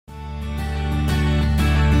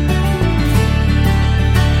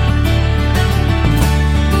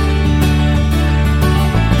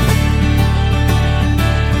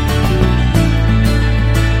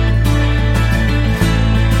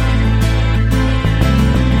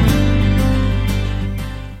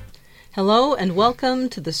Hello and welcome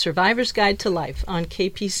to the Survivor's Guide to Life on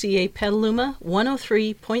KPCA Petaluma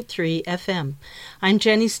 103.3 FM. I'm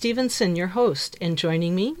Jenny Stevenson, your host, and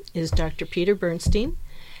joining me is Dr. Peter Bernstein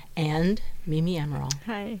and Mimi Emerald.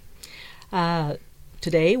 Hi.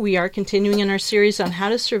 Today we are continuing in our series on how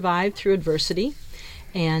to survive through adversity,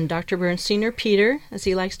 and Dr. Bernstein, or Peter, as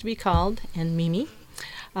he likes to be called, and Mimi.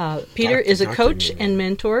 Peter is a coach and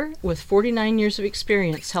mentor with 49 years of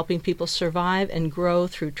experience helping people survive and grow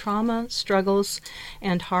through trauma, struggles,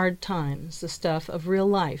 and hard times, the stuff of real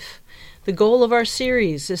life. The goal of our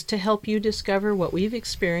series is to help you discover what we've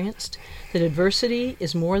experienced, that adversity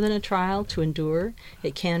is more than a trial to endure.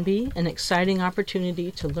 It can be an exciting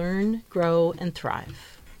opportunity to learn, grow, and thrive.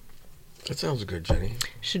 That sounds good, Jenny.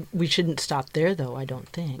 We shouldn't stop there, though, I don't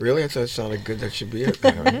think. Really? I thought it sounded good. That should be it.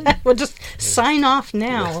 Right? We'll just sign off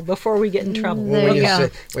now before we get in trouble. Well,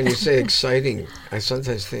 when you say exciting, I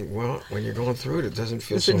sometimes think, well, when you're going through it, it doesn't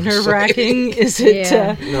feel so exciting. Is it nerve-wracking? Is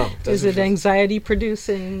it, no, is it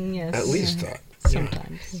anxiety-producing? Yes. At least that.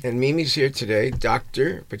 Sometimes. Yeah. And Mimi's here today,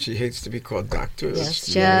 doctor, but she hates to be called doctor. Yes,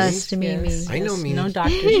 just Mimi. Yes. I know Mimi. No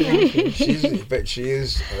doctors around here. But she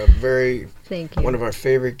is one of our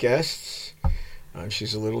favorite guests.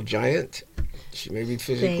 She's a little giant. She may be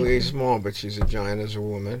physically small, but she's a giant as a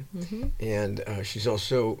woman. Mm-hmm. And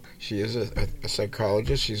she is a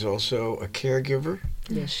psychologist. She's also a caregiver.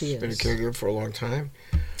 Yes, she is. She's been a caregiver for a long time.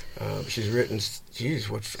 She's written,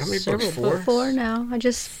 how many books? Four now.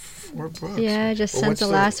 4 books. Yeah, I just sent the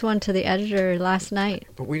last one to the editor last night.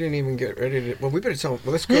 But we didn't even get ready to... Well, we better tell...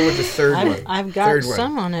 Well, let's go with the third one. I've got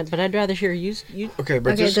some on it, but I'd rather hear you... Okay,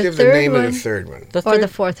 but just give the name of the third one. Or the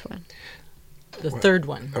fourth one. The third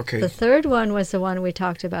one. Okay. The third one was the one we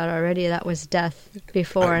talked about already. That was Death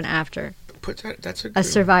Before and After. That's a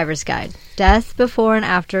survivor's guide. Death Before and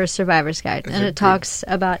After, a survivor's guide. And it talks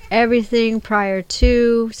about everything prior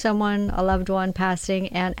to someone, a loved one passing,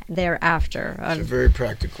 and thereafter. It's a very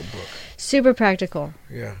practical book. Super practical.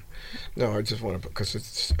 Yeah. No, I just want to, because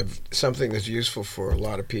it's something that's useful for a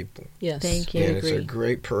lot of people. Yes. Thank you. And it's a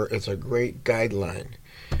great guideline.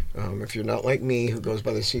 If you're not like me, who goes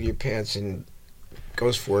by the seat of your pants and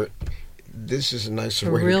goes for it, this is a nicer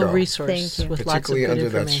way to go. A real resource with lots of good under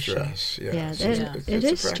information. That stress. It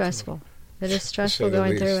is stressful. It is stressful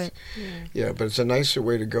going through it. Yeah, but it's a nicer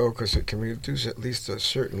way to go because it can reduce at least a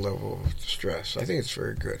certain level of stress. I think it's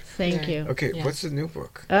very good. Thank you. Okay, what's the new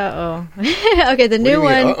book? Uh-oh. Okay, the new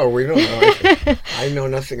one... Uh-oh, we don't know. I know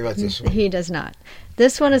nothing about this one. He does not.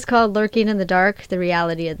 This one is called Lurking in the Dark, The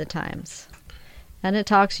Reality of the Times. And it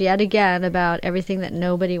talks yet again about everything that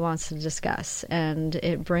nobody wants to discuss. And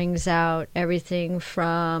it brings out everything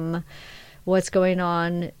from what's going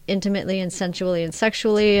on intimately and sensually and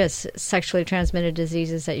sexually, as sexually transmitted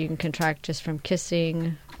diseases that you can contract just from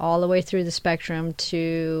kissing, all the way through the spectrum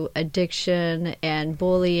to addiction and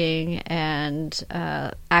bullying and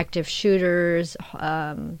active shooters,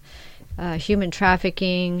 human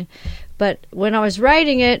trafficking. But when I was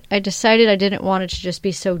writing it, I decided I didn't want it to just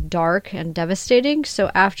be so dark and devastating.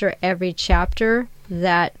 So after every chapter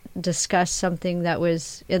that discussed something that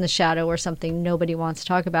was in the shadow or something nobody wants to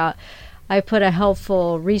talk about, I put a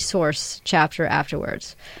helpful resource chapter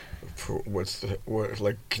afterwards. Can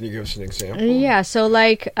you give us an example? Yeah, so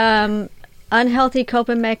unhealthy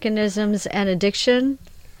coping mechanisms and addiction.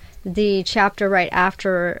 The chapter right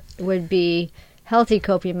after would be healthy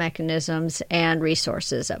coping mechanisms and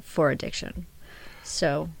resources for addiction.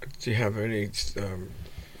 So, do you have any,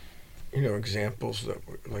 examples that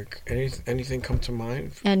anything come to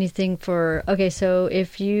mind? Anything so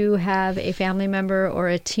if you have a family member or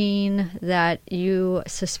a teen that you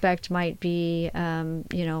suspect might be,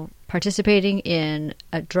 participating in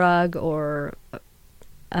a drug or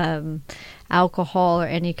alcohol or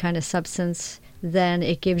any kind of substance, then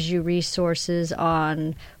it gives you resources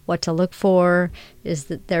on what to look for. Is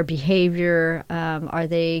that their behavior? Are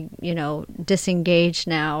they, disengaged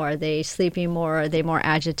now? Are they sleeping more? Are they more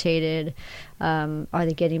agitated? Are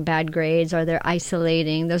they getting bad grades? Are they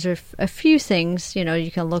isolating? Those are a few things,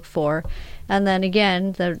 you can look for. And then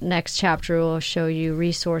again, the next chapter will show you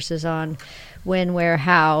resources on when, where,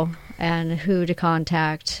 how, and who to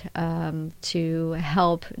contact to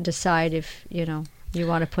help decide if, you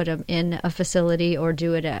want to put them in a facility or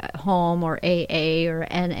do it at home or AA or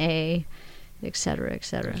NA, et cetera, et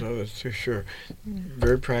cetera. No, that's for sure.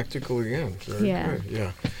 Very practical again. Very good.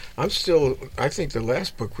 Yeah. I think the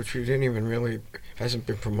last book, which we didn't even really, hasn't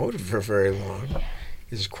been promoted for very long,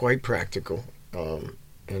 is quite practical.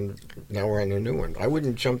 And now we're on the new one. I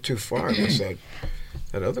wouldn't jump too far unless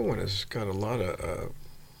that other one has got a lot of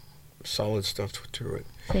solid stuff to it.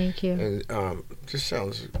 Thank you. And just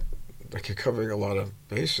sounds like you're covering a lot of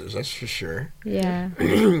bases, that's for sure. Yeah.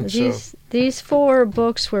 So, These 4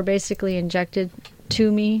 books were basically injected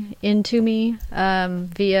into me,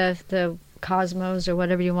 via the cosmos, or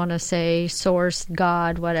whatever you want to say, source,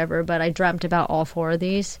 God, whatever. But I dreamt about all 4 of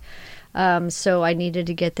these. So I needed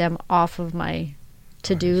to get them off of my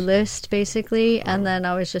to-do list, basically. And then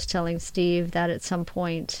I was just telling Steve that at some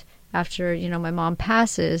point after, my mom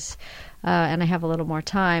passes, and I have a little more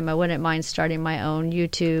time, I wouldn't mind starting my own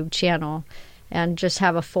YouTube channel and just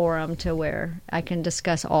have a forum to where I can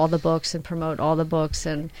discuss all the books and promote all the books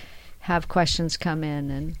and have questions come in.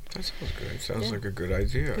 And that sounds good. Sounds like a good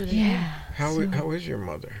idea. Yeah. How is your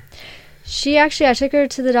mother? She actually, I took her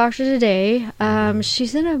to the doctor today.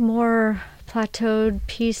 She's in a more plateaued,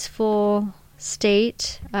 peaceful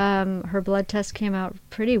state. Her blood test came out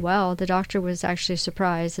pretty well. The doctor was actually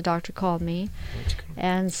surprised. The doctor called me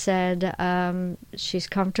and said she's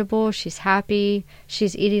comfortable, she's happy,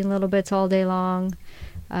 she's eating little bits all day long.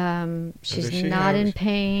 She's not in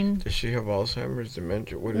pain. Does she have Alzheimer's,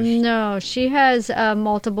 dementia? What is No, she has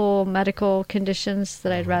multiple medical conditions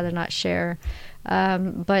that I'd rather not share.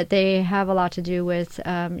 But they have a lot to do with,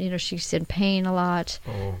 she's in pain a lot.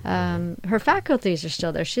 Her faculties are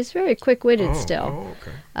still there. She's very quick-witted still.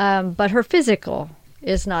 Okay. But her physical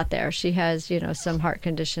is not there. She has, some heart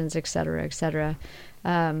conditions, et cetera, et cetera.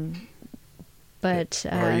 But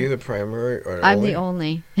are you the primary or I'm the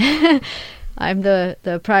only? I'm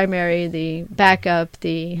the primary, the backup,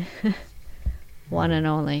 the one and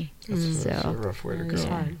only. That's a rough way to go. It's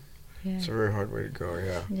hard. Yeah. It's a very hard way to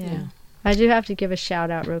go, Yeah. I do have to give a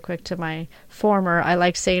shout out real quick to my former, I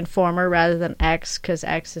like saying former rather than ex because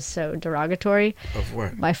ex is so derogatory. Of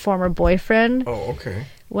what? My former boyfriend. Oh, okay.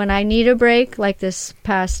 When I need a break, like this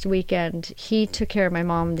past weekend, he took care of my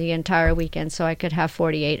mom the entire weekend so I could have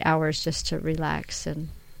 48 hours just to relax and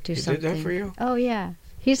do something. He did that for you? Oh, yeah.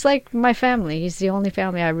 He's like my family. He's the only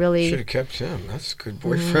family I really... Should have kept him. That's a good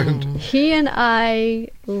boyfriend. He and I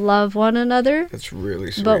love one another. That's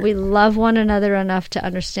really sweet. But we love one another enough to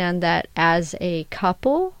understand that as a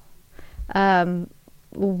couple,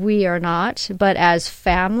 we are not. But as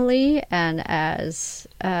family and as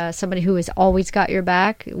somebody who has always got your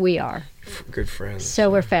back, we are. Good friends.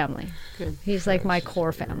 So we're family. Good. He's like my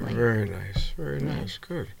core family. Very nice. Very nice.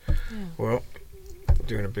 Good. Yeah. Well,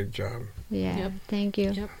 doing a big job. Yeah. Yep. Thank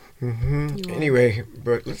you. Yep. Anyway,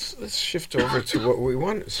 but let's shift over to what we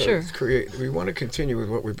want. So Sure. We want to continue with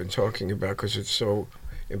what we've been talking about because it's so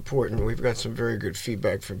important. We've got some very good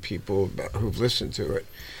feedback from people who've listened to it.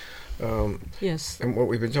 Yes. And what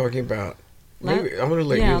we've been talking about. Maybe I'm going to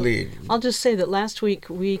let you lead. I'll just say that last week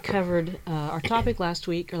we covered our topic last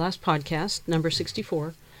podcast, number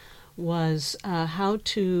 64, was how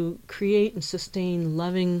to create and sustain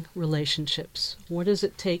loving relationships. What does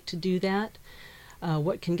it take to do that?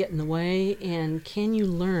 What can get in the way? And can you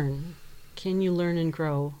learn and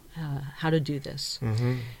grow how to do this?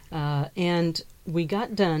 And we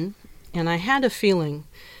got done, and I had a feeling,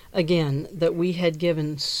 again, that we had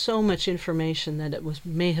given so much information that it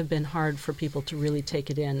may have been hard for people to really take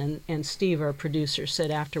it in. And Steve, our producer,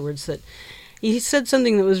 said afterwards that he said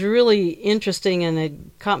something that was really interesting and it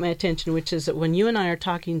caught my attention, which is that when you and I are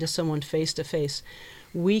talking to someone face to face,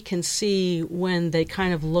 we can see when they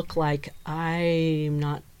kind of look like,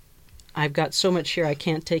 I've got so much here I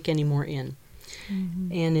can't take any more in.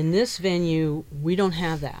 And in this venue, we don't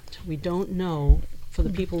have that. We don't know, for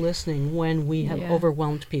the people listening, when we have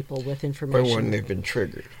overwhelmed people with information. Or when they've been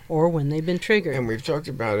triggered. And we've talked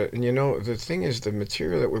about it. And the thing is, the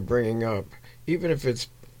material that we're bringing up, even if it's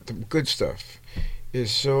the good stuff, is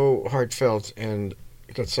so heartfelt and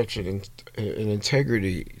got such an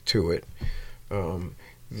integrity to it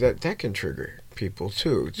that can trigger people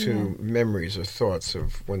too, to memories or thoughts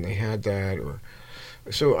of when they had that.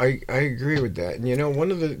 So I agree with that. And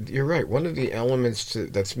you're right. One of the elements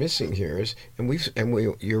that's missing here is,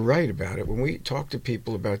 you're right about it. When we talk to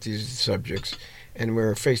people about these subjects, and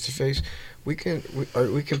we're face to face, we can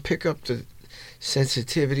pick up the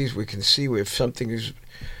sensitivities. We can see if something is,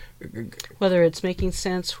 whether it's making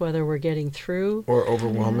sense, whether we're getting through, or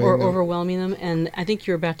overwhelming them. And I think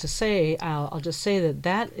you're about to say, I'll just say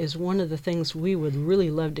that is one of the things we would really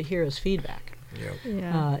love to hear as feedback.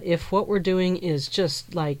 If what we're doing is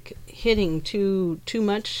just like hitting too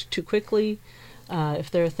much too quickly, if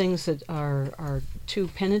there are things that are too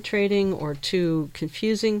penetrating or too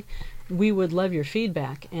confusing, we would love your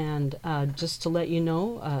feedback. And just to let you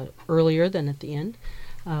know, earlier than at the end,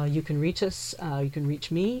 you can reach us. You can reach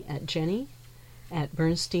me at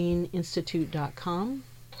Jenny@BernsteinInstitute.com,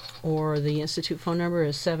 or the Institute phone number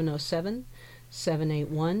is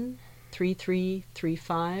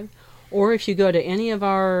 707-781-3335. Or if you go to any of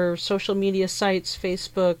our social media sites,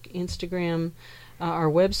 Facebook, Instagram, our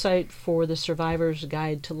website for the Survivor's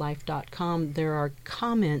Guide to Life.com, there are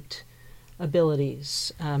comment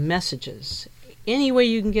abilities, messages. Any way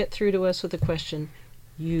you can get through to us with a question,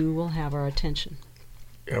 you will have our attention.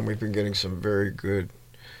 And we've been getting some very good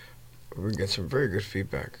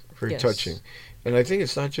feedback, very touching. And I think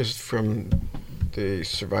it's not just from the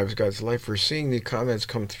Survivor's Guide to Life. We're seeing the comments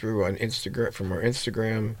come through on Instagram, from our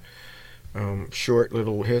Instagram, short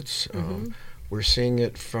little hits. We're seeing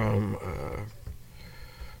it from,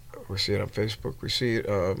 we see it on Facebook. We see it,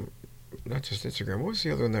 not just Instagram. What was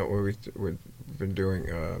the other one that we've been doing?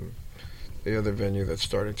 The other venue that's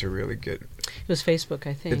starting to really get... It was Facebook,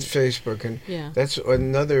 I think. It's Facebook, and that's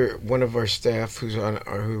another one of our staff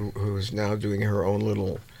who's now doing her own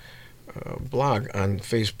little blog on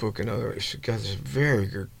Facebook and other. She got this very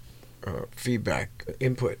good feedback,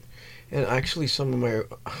 input, and actually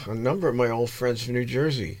a number of my old friends from New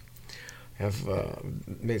Jersey have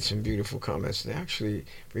made some beautiful comments. They actually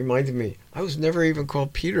reminded me I was never even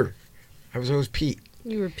called Peter. I was always Pete.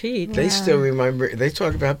 You were Pete. They still remember. They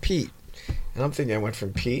talk about Pete. And I'm thinking I went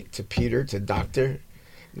from Pete to Peter to Doctor.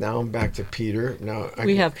 Now I'm back to Peter. Now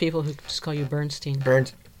we have people who just call you Bernstein.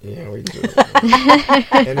 Yeah, we do.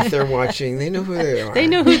 And if they're watching, they know who they are. They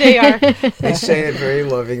know who they are. They say it very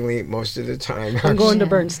lovingly most of the time. I'm going to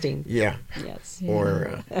Bernstein. Yeah. Yes.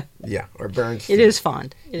 Or Bernstein. It is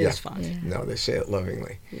fond. It is fond. Yeah. No, they say it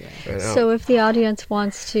lovingly. Yeah. So if the audience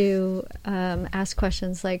wants to ask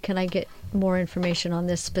questions like, can I get more information on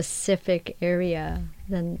this specific area,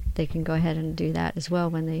 then they can go ahead and do that as well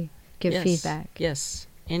when they give feedback. Yes.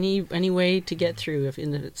 Any way to get through, if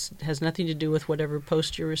it has nothing to do with whatever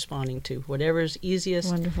post you're responding to. Whatever's easiest,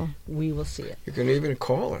 wonderful. We will see it. You can even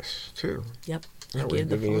call us, too. Yep. We're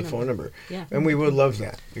giving you a phone number. Yeah. And we would love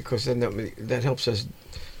that, because then that helps us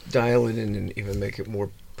dial it in and even make it more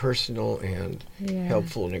personal and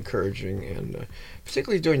helpful and encouraging, and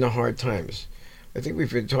particularly during the hard times. I think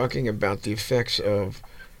we've been talking about the effects of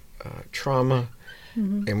trauma,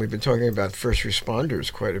 and we've been talking about first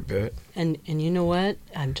responders quite a bit. And you know what?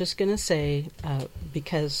 I'm just going to say,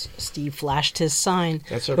 because Steve flashed his sign.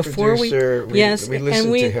 That's our producer. We listen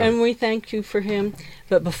to him. And we thank you for him.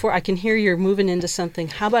 But before, I can hear you're moving into something.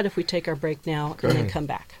 How about if we take our break now then come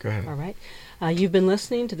back? Go ahead. All right. You've been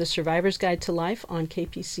listening to the Survivor's Guide to Life on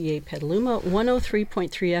KPCA Petaluma 103.3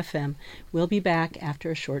 FM. We'll be back after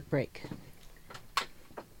a short break.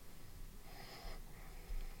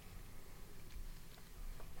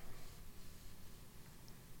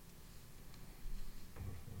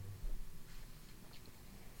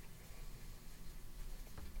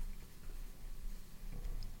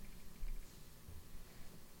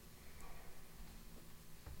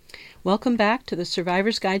 Welcome back to the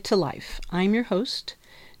Survivor's Guide to Life. I'm your host,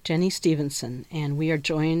 Jenny Stevenson, and we are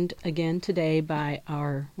joined again today by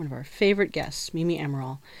one of our favorite guests, Mimi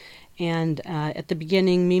Emerald. And at the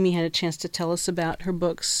beginning, Mimi had a chance to tell us about her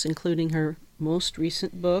books, including her most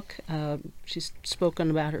recent book. She's spoken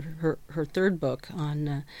about her third book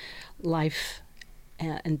on life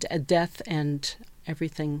and death and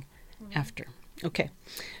everything after. Okay,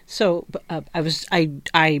 so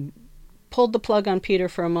I pulled the plug on Peter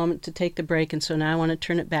for a moment to take the break, and so now I want to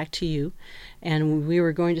turn it back to you. And we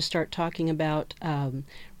were going to start talking about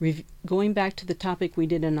going back to the topic we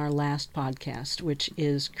did in our last podcast, which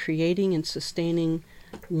is creating and sustaining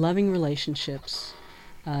loving relationships,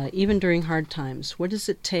 even during hard times. What does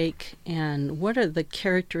it take, and what are the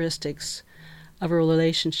characteristics of a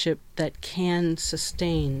relationship that can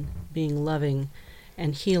sustain being loving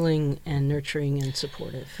and healing and nurturing and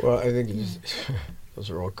supportive? Well, I think those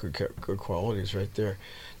are all good qualities right there.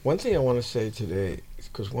 One thing I want to say today,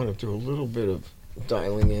 because I want to do a little bit of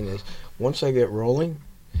dialing in, is once I get rolling,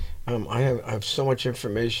 I have so much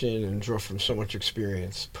information and draw from so much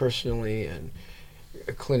experience, personally and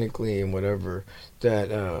clinically and whatever,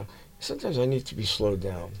 that sometimes I need to be slowed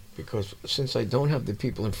down, because since I don't have the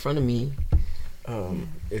people in front of me,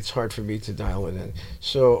 it's hard for me to dial it in.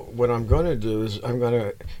 So what I'm going to do is I'm going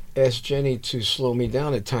to ask Jenny to slow me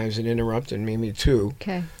down at times and interrupt, and Mimi too.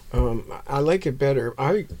 Okay. I like it better.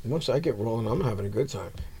 Once I get rolling, I'm having a good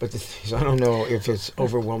time. But the thing is, I don't know if it's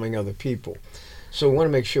overwhelming other people. So I want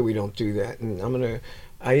to make sure we don't do that. And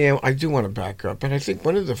I do want to back up. And I think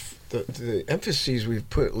one of the emphases we've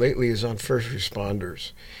put lately is on first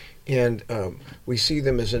responders. And we see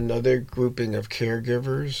them as another grouping of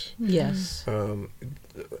caregivers. Yes.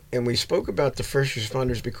 And we spoke about the first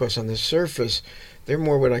responders because on the surface, they're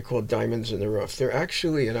more what I call diamonds in the rough. They're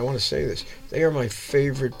actually, and I want to say this, they are my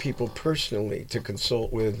favorite people personally to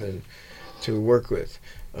consult with and to work with.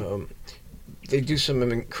 they do some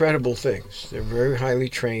incredible things. They're very highly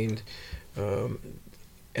trained,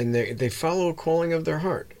 and they follow a calling of their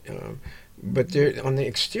heart. But they're on the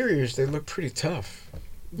exteriors, they look pretty tough.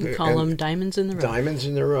 You call them diamonds in the rough. Diamonds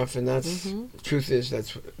in the rough, and that's the truth is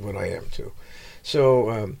that's what I am too.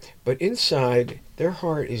 So, but inside, their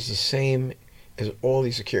heart is the same as all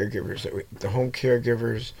these caregivers, the home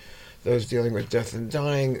caregivers, those dealing with death and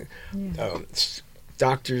dying,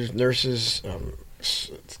 doctors, nurses,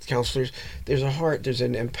 counselors. There's a heart. There's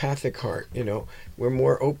an empathic heart. We're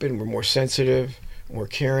more open. We're more sensitive. More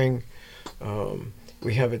caring.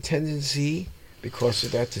 We have a tendency, because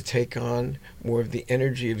of that, to take on more of the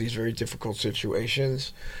energy of these very difficult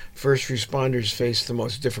situations. First responders face the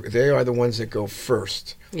most difficult. They are the ones that go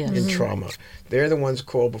first in trauma. They're the ones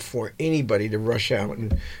called before anybody to rush out.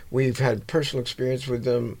 And we've had personal experience with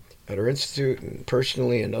them at our institute and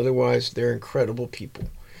personally and otherwise. They're incredible people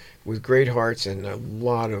with great hearts and a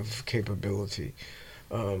lot of capability.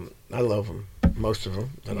 I love them, most of them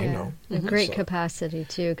that I know. A great capacity,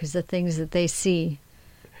 too, because the things that they see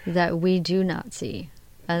that we do not see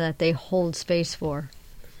and that they hold space for.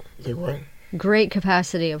 They what? Great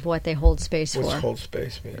capacity of what they hold space for. What's hold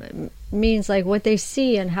space mean? Means like what they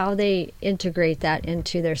see and how they integrate that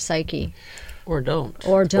into their psyche. Or don't.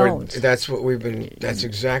 That's what we've been, that's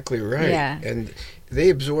exactly right. Yeah. And they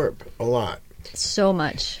absorb a lot. So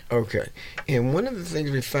much. Okay. And one of the things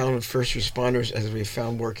we found with first responders, as we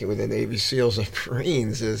found working with the Navy SEALs and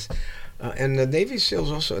Marines, is, and the Navy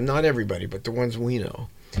SEALs also, not everybody, but the ones we know,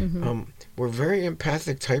 were very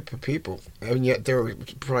empathic type of people. And yet they're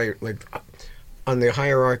probably, like, on the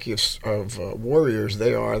hierarchy of warriors,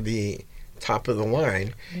 they are the top of the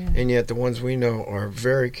line. Yeah. And yet the ones we know are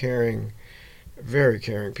very caring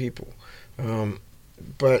people.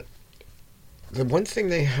 But the one thing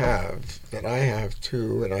they have, that I have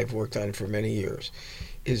too, and I've worked on for many years,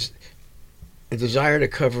 is a desire to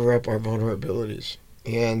cover up our vulnerabilities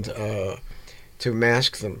and to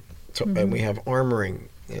mask them. And we have armoring,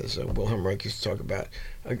 as Wilhelm Reich used to talk about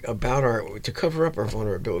to cover up our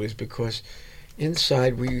vulnerabilities, because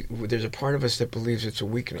inside there's a part of us that believes it's a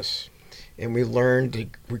weakness, and we learned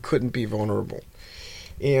we couldn't be vulnerable.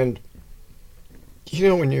 And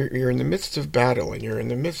when you're in the midst of battle and you're in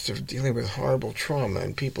the midst of dealing with horrible trauma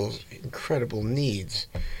and people's incredible needs,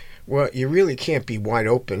 well, you really can't be wide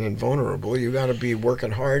open and vulnerable. You got to be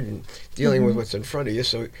working hard and dealing with what's in front of you.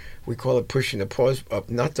 So we call it pushing the pause up,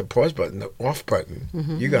 not the pause button, the off button.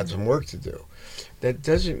 You got some work to do. That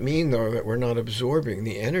doesn't mean, though, that we're not absorbing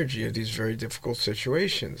the energy of these very difficult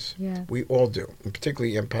situations. Yeah. We all do, and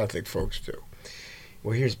particularly empathic folks do.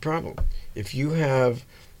 Well, here's the problem. If you have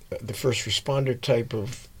the first responder type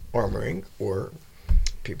of armoring, or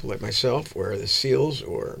people like myself, or the SEALs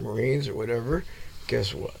or Marines or whatever,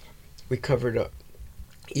 guess what? We cover it up,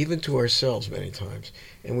 even to ourselves many times.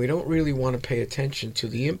 And we don't really want to pay attention to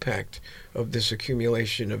the impact of this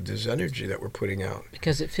accumulation of this energy that we're putting out.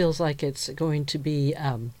 Because it feels like it's going to be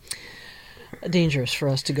dangerous for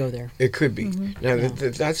us to go there. It could be. Now,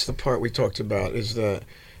 that's the part we talked about, is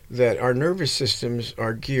that our nervous systems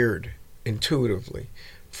are geared intuitively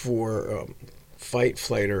for fight,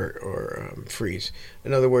 flight, or freeze.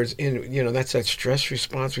 In other words, that's that stress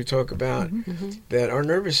response we talk about, that our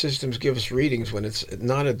nervous systems give us readings when it's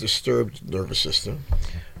not a disturbed nervous system.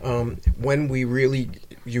 When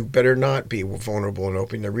you better not be vulnerable and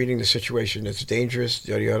open. They're reading the situation. It's dangerous,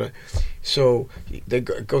 yada, yada. So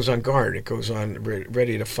it goes on guard. It goes on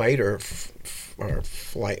ready to fight or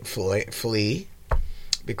flee,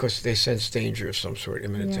 because they sense danger of some sort,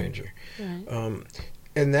 imminent danger. Right.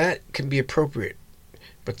 And that can be appropriate.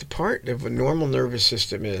 But the part of a normal nervous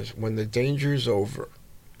system is when the danger's over,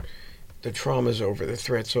 the trauma's over, the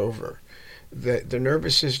threat's over, the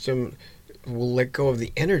nervous system will let go of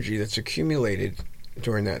the energy that's accumulated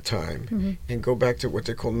during that time and go back to what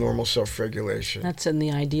they call normal self-regulation. That's in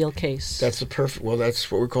the ideal case. That's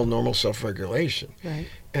what we call normal self-regulation. Right.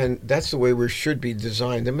 And that's the way we should be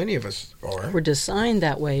designed, and many of us are. We're designed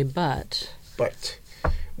that way, but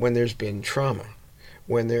when there's been trauma,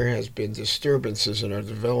 when there has been disturbances in our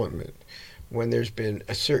development, when there's been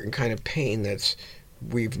a certain kind of pain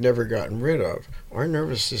we've never gotten rid of, our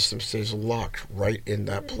nervous system stays locked right in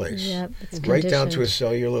that place. Yep, it's right down to a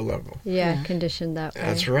cellular level. Yeah, conditioned that way.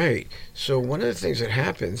 That's right. So one of the things that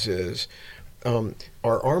happens is our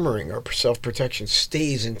armoring, our self-protection,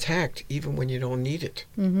 stays intact even when you don't need it.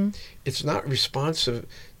 It's not responsive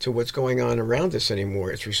to what's going on around us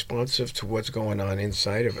anymore. It's responsive to what's going on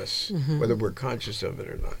inside of us, whether we're conscious of it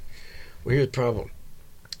or not. Well, here's the problem.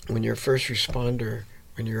 When you're a first responder,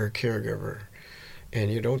 when you're a caregiver,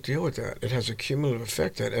 and you don't deal with that. It has a cumulative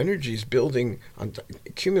effect. That energy is building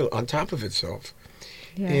on top of itself,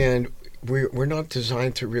 and we're not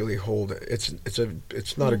designed to really hold it.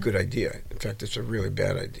 It's not a good idea. In fact, it's a really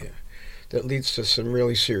bad idea that leads to some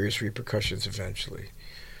really serious repercussions eventually.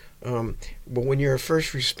 But when you're a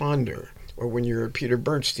first responder, or when you're a Peter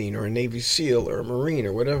Bernstein or a Navy SEAL or a Marine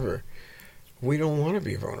or whatever, we don't want to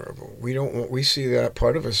be vulnerable. We see that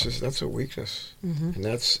part of us that's a weakness, and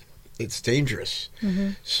it's dangerous.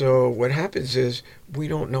 So what happens is we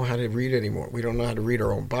don't know how to read anymore. We don't know how to read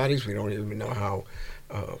our own bodies. We don't even know how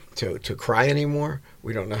to cry anymore.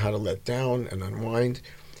 We don't know how to let down and unwind.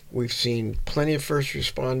 We've seen plenty of first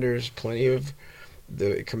responders, plenty of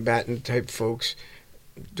the combatant type folks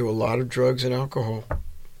do a lot of drugs and alcohol,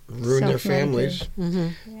 ruin their families,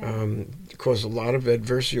 cause a lot of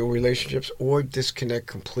adversarial relationships, or disconnect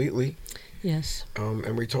completely. Yes.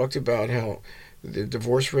 And we talked about how the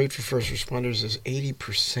divorce rate for first responders is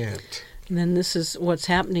 80%. And then this is what's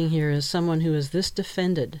happening here is someone who is this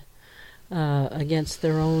defended against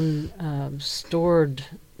their own stored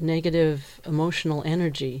negative emotional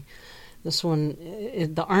energy. This one,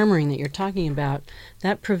 the armoring that you're talking about,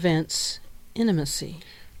 that prevents intimacy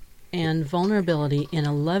and vulnerability in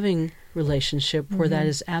a loving relationship where that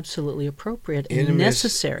is absolutely appropriate and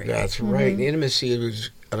necessary. That's right. Intimacy is,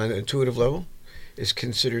 on an intuitive level, is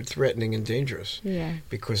considered threatening and dangerous. Yeah.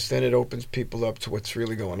 Because then it opens people up to what's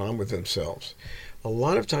really going on with themselves. A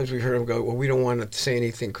lot of times we've heard them go, well, we don't want to say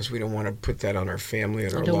anything because we don't want to put that on our family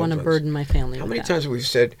and our loved ones. I don't want to burden my family How with many that. times have we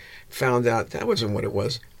found out that wasn't what it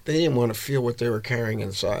was? They didn't want to feel what they were carrying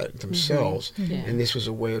inside themselves, and this was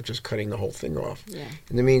a way of just cutting the whole thing off. Yeah.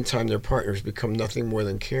 In the meantime, their partners become nothing more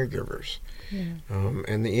than caregivers,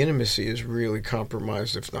 and the intimacy is really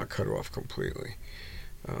compromised, if not cut off completely.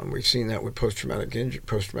 We've seen that with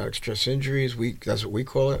post-traumatic stress injuries. That's what we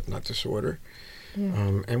call it, not disorder.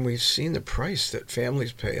 Yeah. And we've seen the price that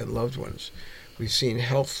families pay and loved ones. We've seen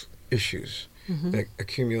health issues that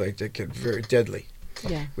accumulate that get very deadly.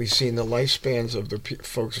 Yeah. We've seen the lifespans of the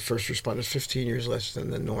folks, first responders, 15 years less than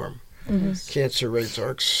the norm. Cancer rates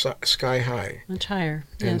are sky high. Much higher.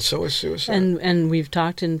 And yes. so is suicide. And we've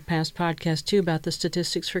talked in past podcasts, too, about the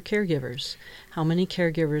statistics for caregivers. How many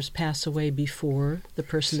caregivers pass away before the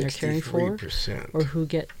person they're caring for? 63%. Or who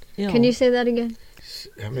get ill. Can you say that again?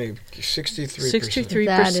 How many? 63%.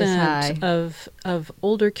 63% of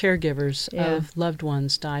older caregivers of loved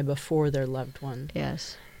ones die before their loved one.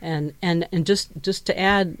 Yes. And just to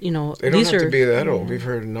add, they don't these have are to be that old. We've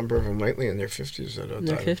heard a number of them lately in their 50s that have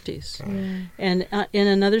died. In their 50s. And in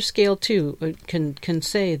another scale, too, can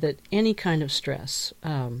say that any kind of stress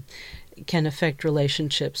can affect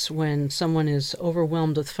relationships when someone is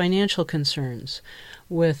overwhelmed with financial concerns,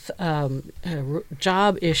 with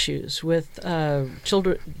job issues, with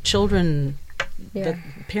children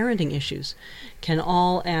parenting issues, can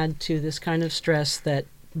all add to this kind of stress that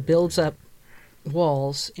builds up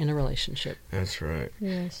walls in a relationship. That's right.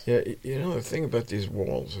 Yes. Yeah, the thing about these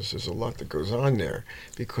walls is there's a lot that goes on there,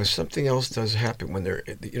 because something else does happen when they're,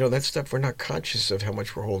 that stuff, we're not conscious of how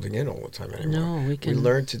much we're holding in all the time anymore. No, we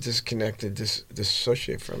learn to disconnect and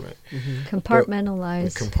dissociate from it.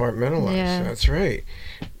 Compartmentalize. Compartmentalize, Yeah. That's right.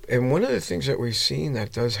 And one of the things that we've seen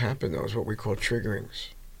that does happen, though, is what we call triggerings.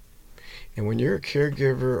 And when you're a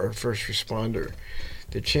caregiver or first responder,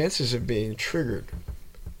 the chances of being triggered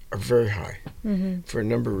are very high for a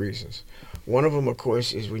number of reasons. One of them, of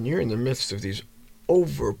course, is when you're in the midst of these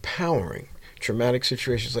overpowering traumatic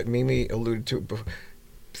situations like Mimi alluded to before.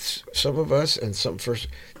 Some of us and some first,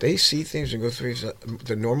 they see things and go through things that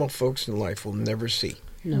the normal folks in life will never see.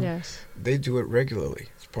 No. Yes. They do it regularly.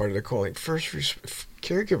 It's part of their calling.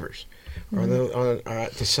 Caregivers are on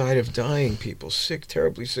the side of dying people,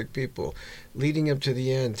 terribly sick people, leading up to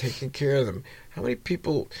the end, taking care of them. How many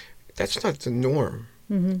people, that's not the norm.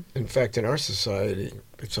 In fact, in our society,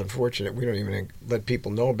 it's unfortunate. We don't even let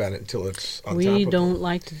people know about it until it's on top of them. We don't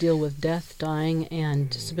like to deal with death, dying, and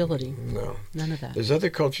disability. No. None of that. There's other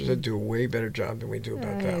cultures that do a way better job than we do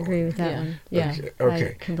about that I agree with that one. Yeah.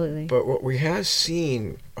 Okay. Completely. But what we have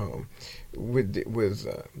seen with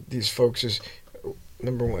these folks is,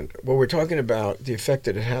 number one, we're talking about the effect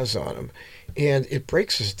that it has on them, and it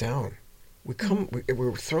breaks us down.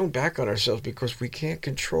 We're thrown back on ourselves because we can't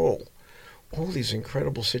control all these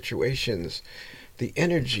incredible situations, the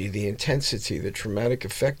energy, the intensity, the traumatic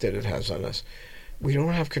effect that it has on us. We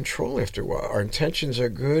don't have control after a while. Our intentions are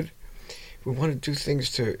good. We want to do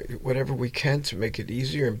things to whatever we can to make it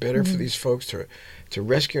easier and better for these folks, to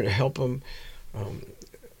rescue and to help them.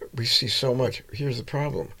 We see so much. Here's the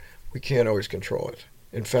problem. We can't always control it.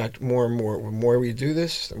 In fact, more and more, the more we do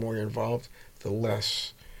this, the more you're involved, the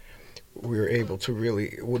less we're able to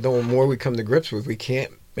really, the more we come to grips with, we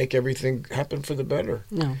can't make everything happen for the better.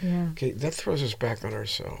 No. Yeah. Okay, that throws us back on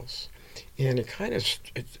ourselves. And it kind of,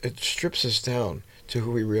 it strips us down to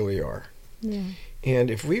who we really are. Yeah. And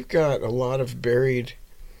if we've got a lot of buried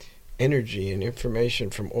energy and information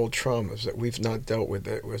from old traumas that we've not dealt with,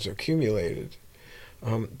 that was accumulated,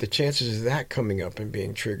 the chances of that coming up and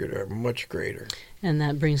being triggered are much greater. And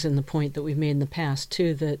that brings in the point that we've made in the past,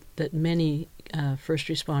 too, that many first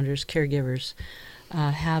responders, caregivers,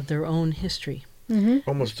 have their own history. Mm-hmm.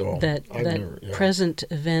 Almost all. That present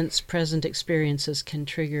events, present experiences can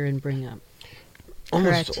trigger and bring up.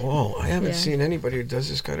 Almost Correct. all. I haven't Yeah. seen anybody who does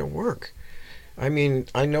this kind of work. I mean,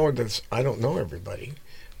 I know this. I don't know everybody,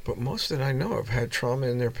 but most that I know have had trauma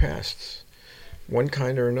in their pasts, one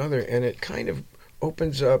kind or another, and it kind of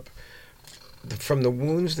opens up from the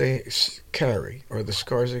wounds they carry or the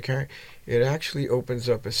scars they carry. It actually opens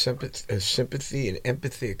up a sympathy and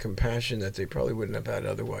empathy, a compassion that they probably wouldn't have had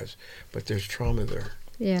otherwise. But there's trauma there.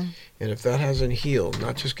 Yeah. And if that hasn't healed,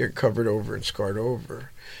 not just get covered over and scarred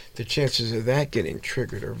over, the chances of that getting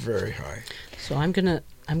triggered are very high. So I'm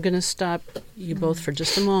gonna stop you both for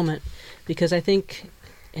just a moment, because I think,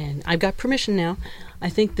 and I've got permission now, I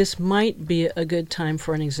think this might be a good time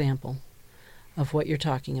for an example of what you're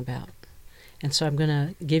talking about. And so I'm going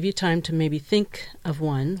to give you time to maybe think of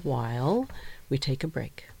one while we take a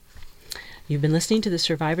break. You've been listening to The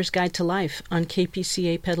Survivor's Guide to Life on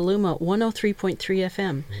KPCA Petaluma 103.3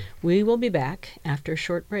 FM. We will be back after a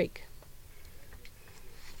short break.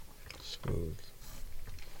 Smooth.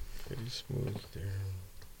 Pretty smooth there.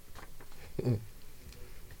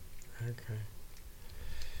 Okay.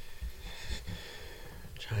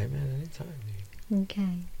 Chime in anytime.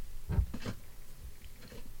 Okay.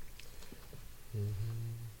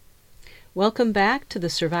 Welcome back to The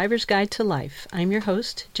Survivor's Guide to Life. I'm your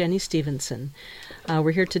host, Jenny Stevenson.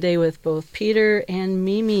 We're here today with both Peter and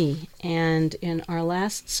Mimi, and in our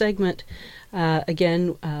last segment,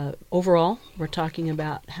 overall, we're talking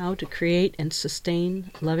about how to create and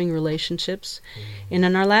sustain loving relationships. And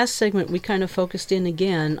in our last segment, we kind of focused in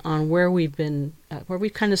again on where we've kind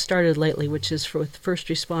of started lately, which is with first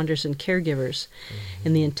responders and caregivers,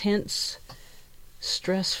 and the intense,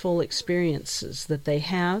 stressful experiences that they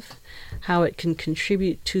have, how it can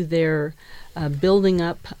contribute to their building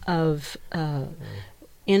up of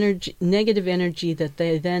energy, negative energy that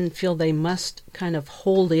they then feel they must kind of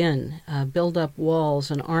hold in, build up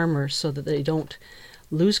walls and armor so that they don't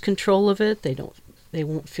lose control of it. They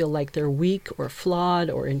won't feel like they're weak or flawed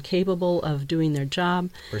or incapable of doing their job.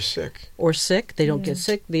 Or sick. They don't get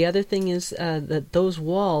sick. The other thing is that those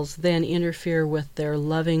walls then interfere with their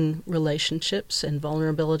loving relationships and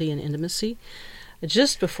vulnerability and intimacy.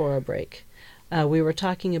 Just before our break, we were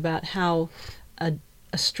talking about how a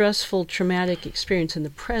stressful, traumatic experience in the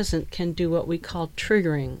present can do what we call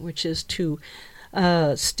triggering, which is to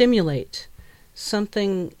stimulate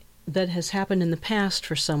something that has happened in the past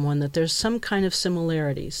for someone, that there's some kind of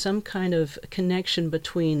similarity, some kind of connection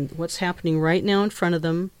between what's happening right now in front of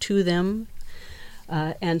them, to them,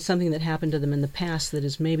 and something that happened to them in the past that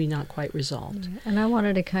is maybe not quite resolved. And I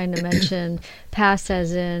wanted to kind of mention past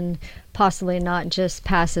as in possibly not just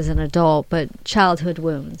past as an adult, but childhood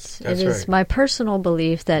wounds. That's it is right. my personal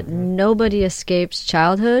belief that nobody escapes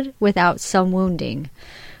childhood without some wounding.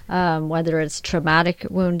 Whether it's traumatic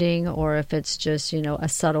wounding or if it's just, a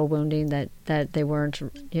subtle wounding that they weren't,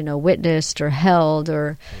 witnessed or held,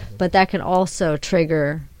 but that can also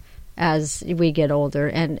trigger as we get older,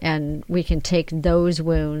 and we can take those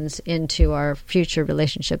wounds into our future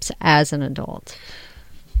relationships as an adult.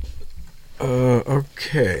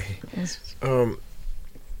 Okay.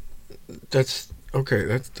 That's okay.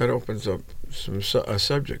 That opens up a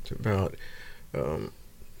subject about.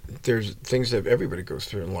 There's things that everybody goes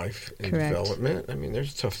through in life, in Correct. development. I mean,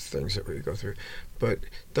 there's tough things that we go through, but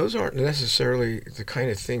those aren't necessarily the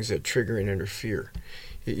kind of things that trigger and interfere.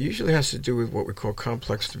 It usually has to do with what we call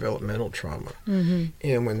complex developmental trauma. Mm-hmm.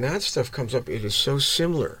 And when that stuff comes up, it is so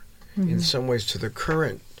similar in some ways to the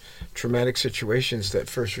current traumatic situations that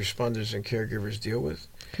first responders and caregivers deal with.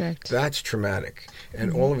 Correct. That's traumatic.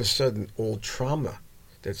 And all of a sudden, old trauma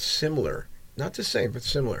that's similar, not the same, but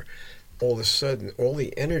similar, all of a sudden, all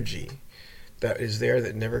the energy that is there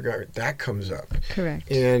that never got, that comes up.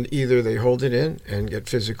 Correct. And either they hold it in and get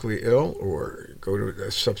physically ill or go to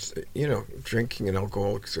drinking and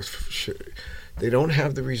alcohol. They don't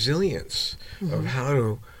have the resilience of how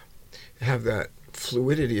to have that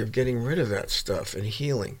fluidity of getting rid of that stuff and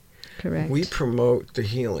healing. Correct. We promote the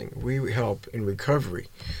healing. We help in recovery.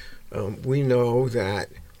 I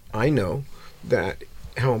know that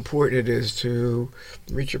how important it is to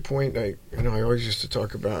reach a point. I always used to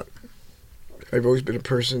talk about I've always been a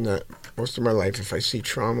person that most of my life, if I see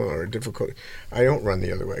trauma or difficulty, I don't run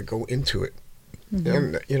the other way. I go into it.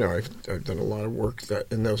 And, I've done a lot of work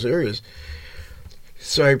in those areas.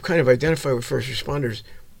 So I kind of identify with first responders.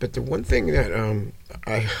 But the one thing that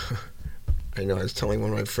I know, I was telling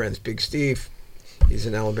one of my friends, Big Steve, he's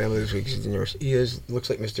in Alabama this week. He's a nurse. Looks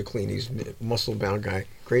like Mr. Clean. He's a muscle-bound guy.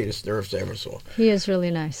 Greatest nurse I ever saw. He is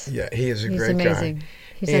really nice. Yeah, he is He's great amazing. guy.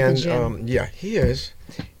 He's at the gym. Yeah, he is.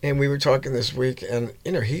 And we were talking this week, and,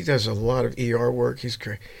 he does a lot of ER work. He's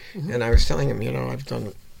great. Mm-hmm. And I was telling him, I've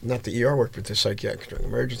done not the ER work, but the psychiatric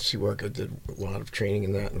emergency work. I did a lot of training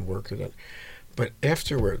in that and work in that. But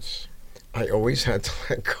afterwards, I always had to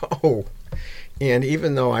let go. And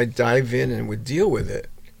even though I dive in and would deal with it,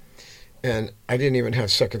 and I didn't even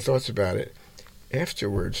have second thoughts about it,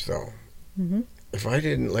 afterwards, though, if I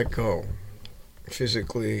didn't let go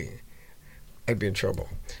physically, I'd be in trouble.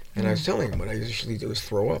 And I was telling him what I usually do is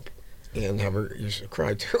throw up and have her used to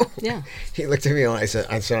cry too. Yeah. He looked at me and I said,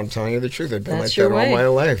 I'm telling you the truth. I've been That's like that your way. all my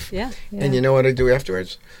life. Yeah. And you know what I do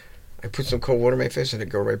afterwards? I put some cold water in my face and I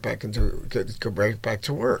go right back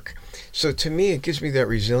to work. So to me, it gives me that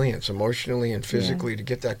resilience emotionally and physically to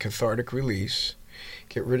get that cathartic release,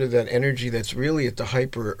 get rid of that energy that's really at the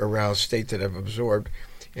hyper aroused state that I've absorbed.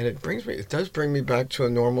 And it does bring me back to a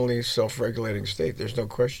normally self-regulating state. There's no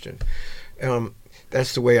question.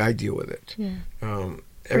 That's the way I deal with it. Yeah.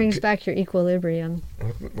 Brings back your equilibrium.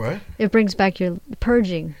 What? It brings back your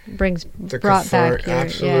purging. Brought back your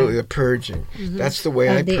absolutely the purging. Mm-hmm. That's the way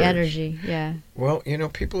I purge. The energy. Yeah. Well,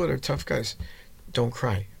 people that are tough guys don't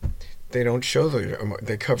cry. They don't show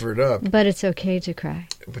they cover it up. But it's okay to cry.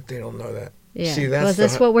 But they don't know that. Yeah. See,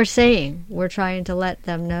 that's what we're saying. We're trying to let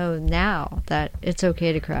them know now that it's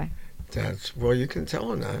okay to cry. You can tell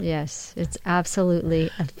them that. Yes, it's absolutely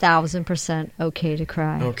 1,000% okay to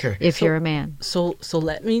cry. Okay. If you're a man. So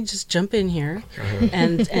let me just jump in here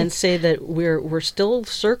and say that we're still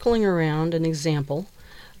circling around an example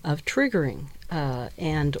of triggering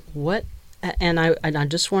and what. And I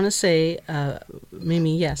just want to say,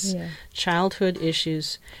 Mimi, yes, childhood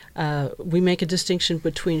issues. We make a distinction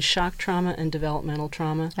between shock trauma and developmental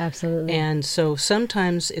trauma. Absolutely. And so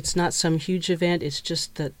sometimes it's not some huge event. It's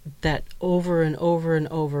just that over and over and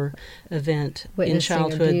over event in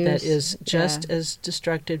childhood abuse. That is just as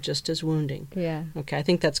destructive, just as wounding. Yeah. Okay, I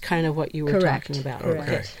think that's kind of what you were talking about.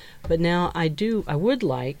 Okay. But now I would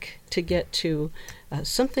like to get to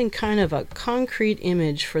something kind of a concrete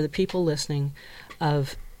image for the people listening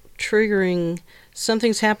of triggering.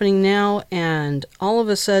 Something's happening now, and all of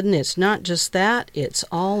a sudden it's not just that, it's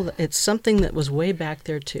something that was way back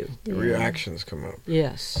there too. The reactions come up.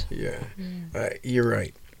 Yes. Yeah. You're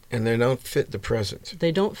right. And they don't fit the present.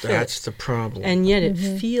 They don't fit. That's the problem. And yet it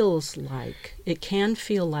can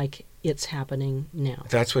feel like it's happening now.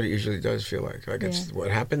 That's what it usually does feel like. It's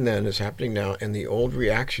what happened then is happening now, and the old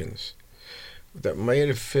reactions that might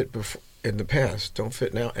have fit before in the past don't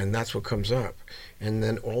fit now, and that's what comes up. And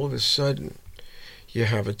then all of a sudden, you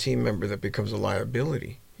have a team member that becomes a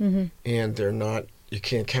liability, and they're not. You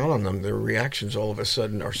can't count on them. Their reactions all of a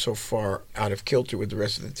sudden are so far out of kilter with the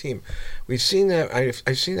rest of the team. We've seen that.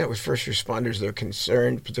 I've seen that with first responders that are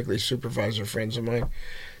concerned, particularly supervisor friends of mine.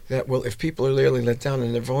 That if people are really let down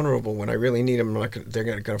and they're vulnerable, when I really need them, they're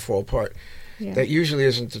going to fall apart. Yeah. That usually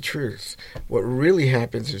isn't the truth. What really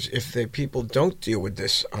happens is if the people don't deal with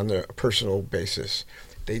this on a personal basis,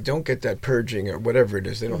 they don't get that purging or whatever it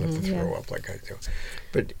is. They don't have to throw up like I do.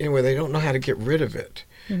 But anyway, they don't know how to get rid of it.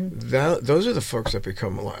 Those are the folks that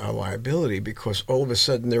become a liability because all of a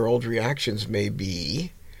sudden their old reactions may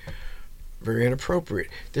be very inappropriate.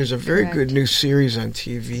 There's a very good new series on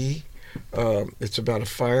TV. It's about a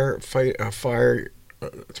fire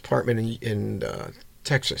department in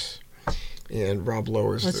Texas. And Rob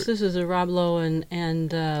Lowe is this is a Rob Lowe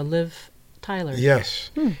and Liv Tyler. Yes.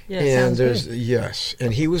 Yes. And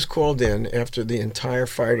and he was called in after the entire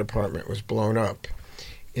fire department was blown up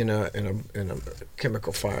in a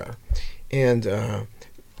chemical fire, and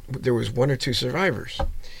there was one or two survivors,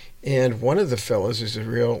 and one of the fellas is a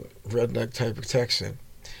real redneck type of Texan,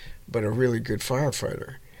 but a really good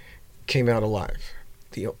firefighter, came out alive.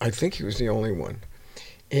 I think he was the only one,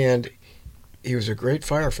 and he was a great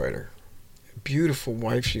firefighter. Beautiful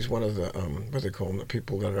wife. She's one of the what do they call them? The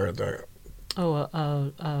people that are the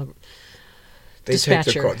they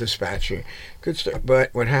dispatcher. take the call, dispatcher. Good stuff.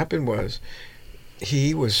 But what happened was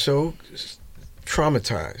he was so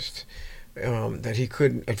traumatized that he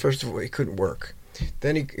couldn't. At first of all, he couldn't work.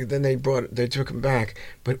 Then they took him back,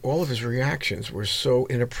 but all of his reactions were so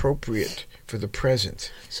inappropriate for the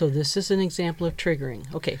present. So this is an example of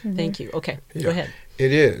triggering. Okay, thank you. Okay, go ahead.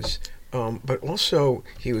 It is. But also,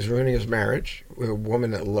 he was ruining his marriage with a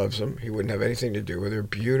woman that loves him. He wouldn't have anything to do with her.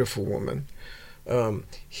 Beautiful woman.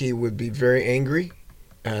 He would be very angry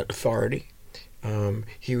at authority.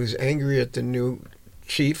 He was angry at the new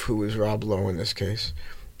chief, who was Rob Lowe in this case,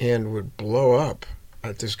 and would blow up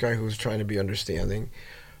at this guy who was trying to be understanding.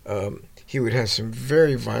 He would have some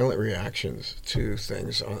very violent reactions to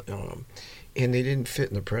things, and they didn't fit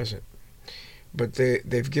in the present. But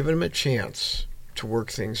they've given him a chance to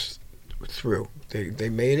work things through. They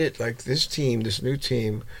made it like this new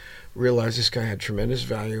team, realized this guy had tremendous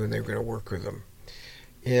value and they were going to work with him.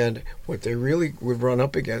 And what they really would run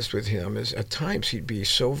up against with him is at times he'd be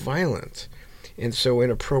so violent and so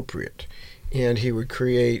inappropriate. And he would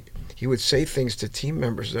say things to team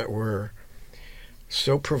members that were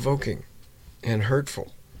so provoking and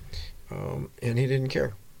hurtful. And he didn't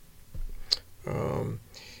care.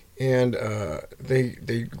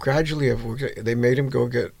 They gradually they made him go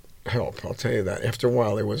get help. I'll tell you that. After a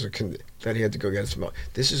while, there was that he had to go get some help.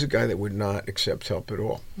 This is a guy that would not accept help at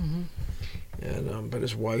all. Mm-hmm. And but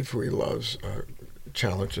his wife, who he loves,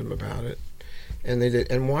 challenged him about it. And they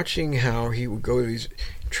did. And watching how he would go to these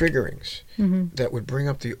triggerings that would bring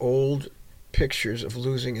up the old pictures of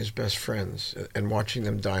losing his best friends and watching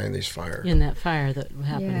them die in these fires. In that fire that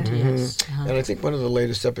happened, yes. Uh-huh. And I think one of the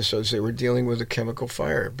latest episodes, they were dealing with a chemical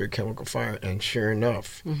fire, a big chemical fire, and sure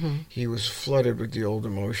enough, he was flooded with the old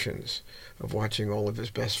emotions of watching all of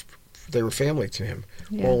his they were family to him,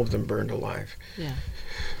 all of them burned alive. Yeah.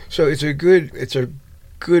 So it's a good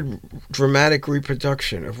dramatic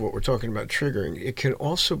reproduction of what we're talking about triggering. It can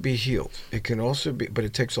also be healed. It can also be, but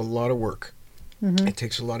it takes a lot of work. Mm-hmm. It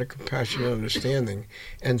takes a lot of compassion and understanding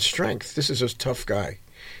and strength. This is a tough guy.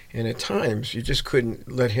 And at times, you just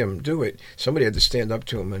couldn't let him do it. Somebody had to stand up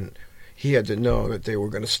to him, and he had to know that they were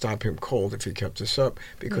going to stop him cold if he kept this up,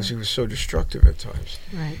 because he was so destructive at times.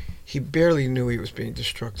 Right. He barely knew he was being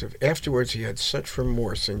destructive. Afterwards, he had such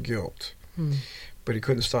remorse and guilt, but he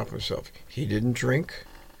couldn't stop himself. He didn't drink.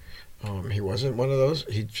 He wasn't one of those.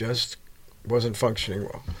 He just wasn't functioning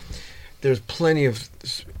well.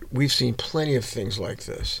 We've seen plenty of things like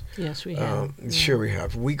this. Yes, we have. Sure we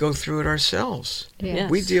have. We go through it ourselves.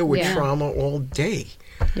 Yes. We deal with trauma all day.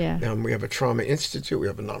 Yeah. We have a trauma institute. We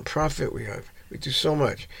have a nonprofit. We do so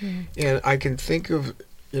much. And I can think of,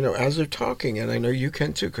 as they're talking, and I know you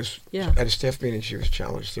can too, because at a staff meeting she was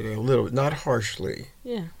challenged today a little, not harshly.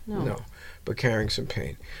 Yeah, no. But carrying some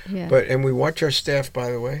pain. Yeah. And we watch our staff,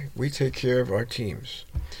 by the way. We take care of our teams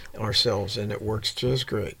ourselves, and it works just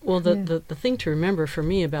great. Well, the thing to remember for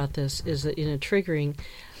me about this is that triggering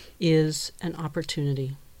is an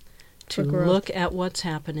opportunity to look at what's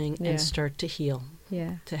happening and start to heal.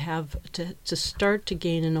 Yeah. To start to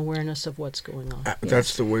gain an awareness of what's going on.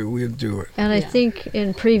 That's the way we do it. And I think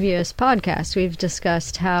in previous podcasts we've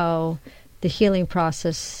discussed how the healing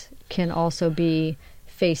process can also be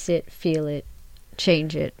face it, feel it,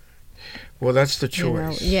 change it. Well, that's the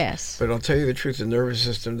choice. Yes. But I'll tell you the truth, the nervous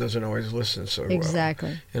system doesn't always listen so well.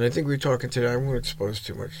 Exactly. And I think we're talking today, I won't expose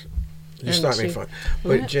too much. It's not making fun.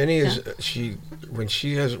 But Jenny is,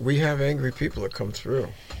 we have angry people that come through.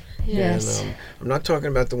 Yes. And I'm not talking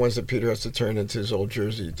about the ones that Peter has to turn into his old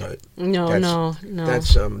Jersey type. No.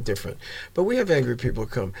 That's different. But we have angry people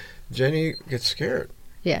come. Jenny gets scared.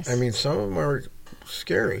 Yes. I mean, some of them are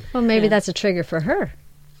scary. Well, maybe that's a trigger for her.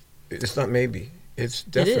 It's not maybe. It's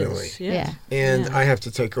definitely. It is, yeah. And I have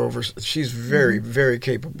to take over. She's very, very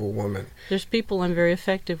capable woman. There's people I'm very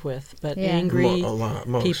effective with, but angry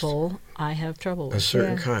people I have trouble with. A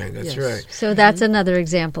certain kind, that's right. So that's another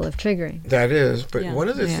example of triggering. That is, but one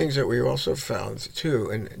of the things that we also found, too,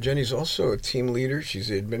 and Jenny's also a team leader. She's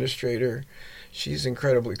the administrator. She's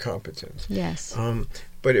incredibly competent. Yes.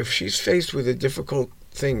 But if she's faced with a difficult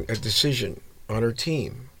thing, a decision on her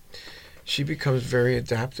team, she becomes very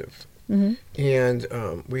adaptive. Mm-hmm.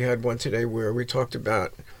 And we had one today where we talked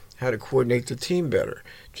about how to coordinate the team better.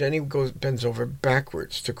 Jenny bends over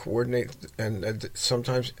backwards to coordinate, and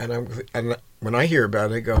sometimes, and when I hear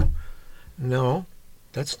about it, I go, "No,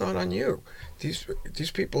 that's not on you.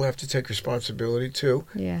 These people have to take responsibility too.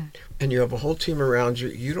 Yeah. And you have a whole team around you.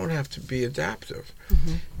 You don't have to be adaptive."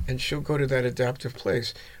 Mm-hmm. And she'll go to that adaptive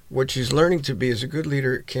place. What she's learning to be as a good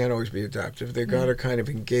leader can't always be adaptive. They've got to kind of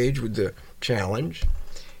engage with the challenge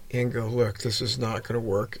and go, look, this is not going to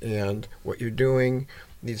work, and what you're doing,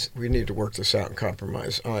 we need to work this out and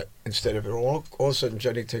compromise. Instead of it all of a sudden,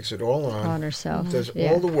 Jenny takes it all on herself, does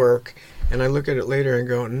all the work, and I look at it later and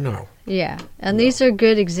go, no. Yeah, and these are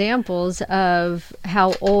good examples of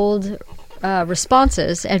how old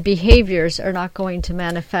responses and behaviors are not going to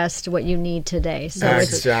manifest what you need today. So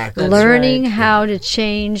exactly. it's learning how to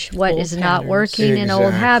change what is not working in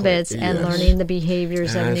old habits and learning the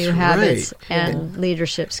behaviors of new habits and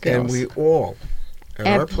leadership skills. And we all, at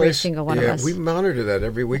our place, single one of us. we monitor that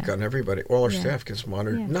every week on everybody. All our staff gets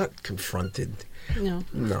monitored, not confronted. No,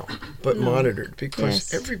 but monitored,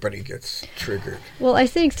 because everybody gets triggered. Well, I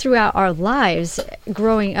think throughout our lives,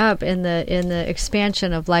 growing up in the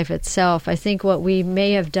expansion of life itself, I think what we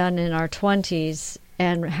may have done in our 20s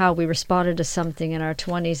and how we responded to something in our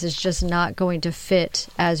 20s is just not going to fit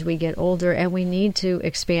as we get older, and we need to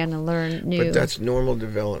expand and learn new. But that's normal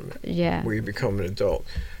development. Yeah. Where you become an adult.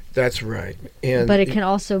 That's right. But it can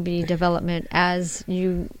also be development as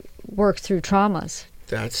you work through traumas.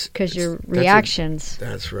 Because your reactions.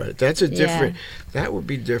 That's right. That's a different. That would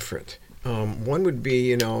be different. One would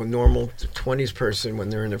be, normal 20s person when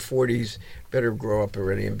they're in their 40s better grow up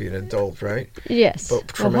already and be an adult, right? Yes. But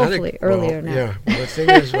traumatic, hopefully earlier now. Yeah. The thing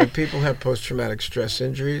is, when people have post-traumatic stress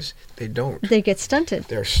injuries, they don't. They get stunted.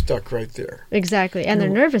 They're stuck right there. Exactly, and their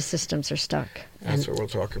nervous systems are stuck. That's what we'll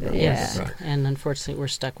talk about. Yes, and unfortunately, we're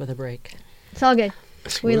stuck with a break. It's all good.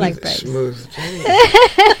 We like breaks. Smooth.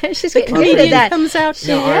 She's getting good at that. Comes out.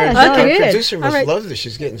 Our producer must love this.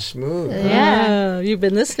 She's getting smooth. Yeah. You've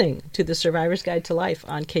been listening to The Survivor's Guide to Life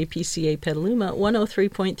on KPCA Petaluma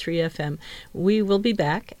 103.3 FM. We will be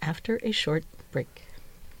back after a short break.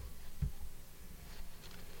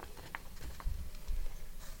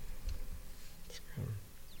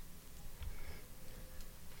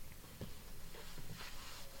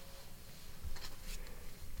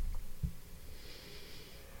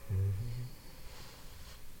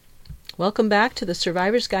 Welcome back to The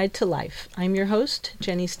Survivor's Guide to Life. I'm your host,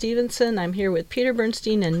 Jenny Stevenson. I'm here with Peter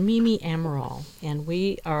Bernstein and Mimi Amaral. And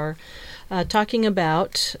we are talking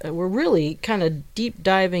about, we're really kind of deep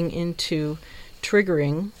diving into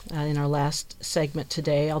triggering in our last segment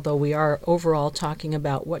today, although we are overall talking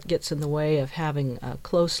about what gets in the way of having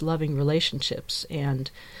close, loving relationships.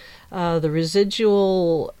 And the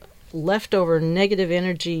residual leftover negative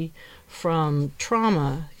energy from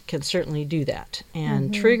trauma can certainly do that.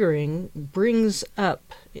 And triggering in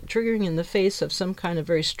the face of some kind of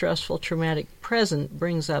very stressful, traumatic present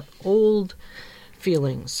brings up old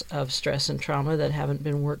feelings of stress and trauma that haven't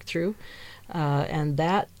been worked through. And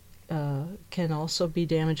that can also be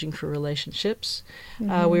damaging for relationships.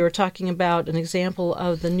 We were talking about an example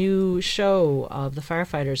of the new show of the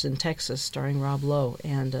firefighters in Texas starring Rob Lowe,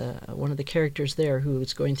 and one of the characters there who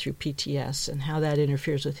is going through PTS and how that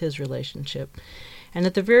interferes with his relationship. And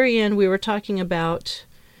at the very end, we were talking about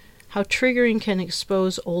how triggering can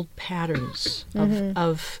expose old patterns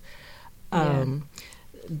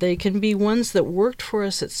they can be ones that worked for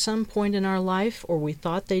us at some point in our life, or we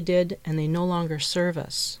thought they did, and they no longer serve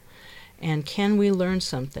us. And can we learn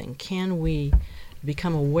something? Can we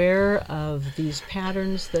become aware of these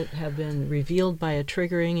patterns that have been revealed by a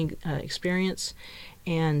triggering experience?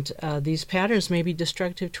 And these patterns may be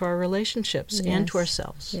destructive to our relationships and to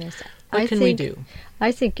ourselves. Yes. What can we do?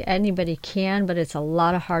 I think anybody can, but it's a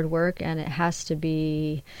lot of hard work, and it has to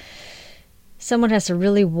be, someone has to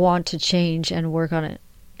really want to change and work on it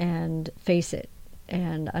and face it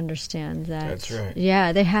and understand that. That's right.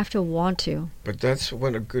 Yeah, they have to want to. But that's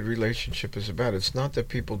what a good relationship is about. It's not that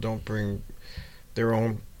people don't bring their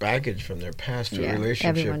own baggage from their past to a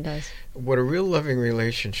relationship. Everyone does. What a real loving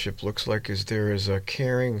relationship looks like is there is a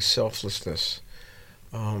caring selflessness.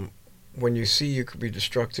 When you see you could be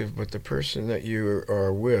destructive, but the person that you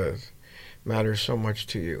are with matters so much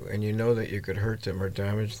to you, and you know that you could hurt them or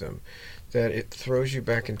damage them, that it throws you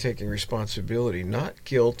back in taking responsibility, not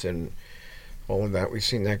guilt and all of that. We've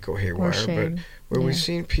seen that go haywire, but where we've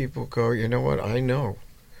seen people go, you know what, I know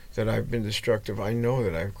that I've been destructive. I know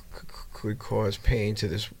that I could cause pain to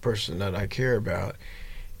this person that I care about,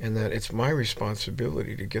 and that it's my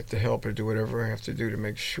responsibility to get the help or do whatever I have to do to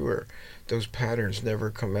make sure those patterns never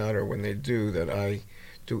come out, or when they do, that I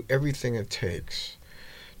do everything it takes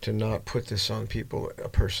to not put this on people, a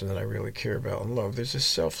person that I really care about and love. There's a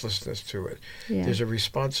selflessness to it. Yeah. There's a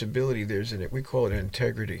responsibility. We call it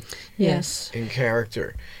integrity. Yes. In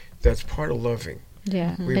character. That's part of loving.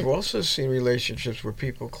 Yeah. We've also seen relationships where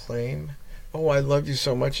people claim, oh, I love you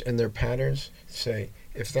so much, and their patterns say,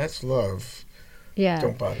 if that's love,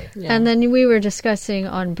 don't bother. Yeah. And then we were discussing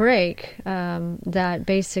on break that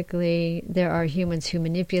basically there are humans who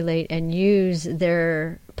manipulate and use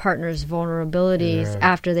their partner's vulnerabilities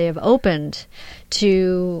after they have opened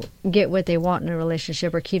to get what they want in a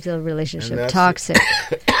relationship or keep the relationship toxic.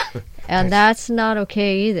 And that's not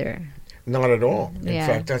okay either. Not at all. In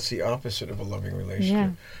fact, that's the opposite of a loving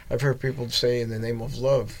relationship. I've heard people say in the name of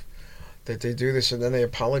love, that they do this and then they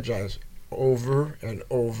apologize over and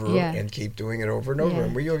over and keep doing it over and over.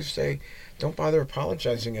 And we always say, don't bother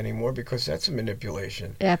apologizing anymore because that's a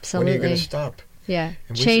manipulation. Absolutely. When are you going to stop? Yeah.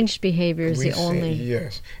 Changed behavior is the only.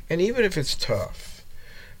 Yes. And even if it's tough,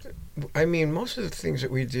 I mean, most of the things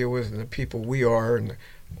that we deal with and the people we are and the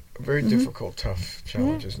very difficult, tough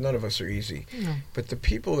challenges. None of us are easy. No. But the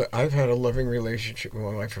people that I've had a loving relationship with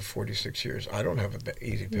my wife for 46 years. I don't have an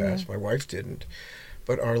easy past. My wife didn't.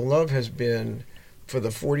 But our love has been, for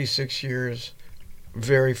the 46 years,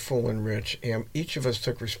 very full and rich. And each of us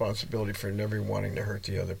took responsibility for never wanting to hurt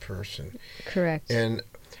the other person. Correct. And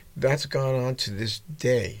that's gone on to this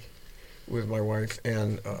day with my wife.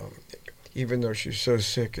 And even though she's so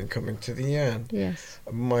sick and coming to the end,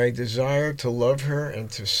 my desire to love her and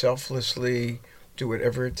to selflessly do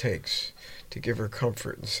whatever it takes to give her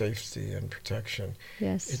comfort and safety and protection.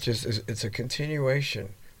 Yes. It just is, it's a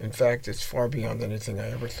continuation. In fact, it's far beyond anything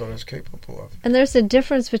I ever thought I was capable of. And there's a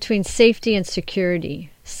difference between safety and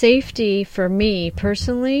security. Safety, for me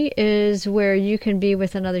personally, is where you can be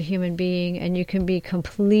with another human being and you can be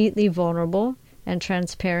completely vulnerable and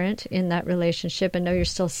transparent in that relationship and know you're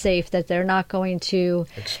still safe, that they're not going to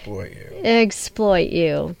exploit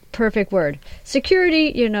you. Perfect word. Security,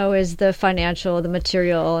 is the financial, the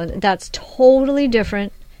material, and that's totally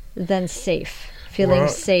different than safe. Feeling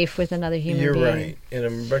safe with another human being. You're right, and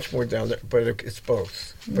I'm much more down there, but it's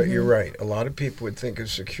both. But you're right. A lot of people would think of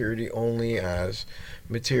security only as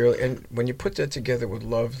material, and when you put that together with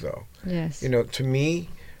love, though, to me,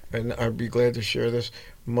 and I'd be glad to share this,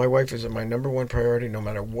 my wife is my number one priority, no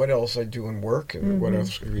matter what else I do in work and what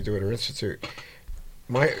else we do at our institute.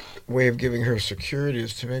 My way of giving her security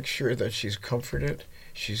is to make sure that she's comforted,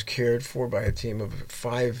 she's cared for by a team of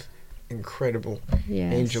 5 incredible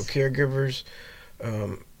angel caregivers.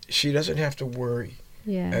 She doesn't have to worry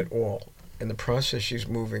at all. In the process she's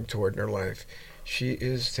moving toward in her life, she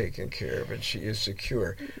is taken care of and she is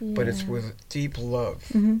secure. But it's with deep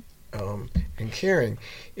love. And caring.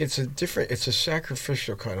 It's a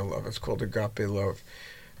sacrificial kind of love. It's called agape love.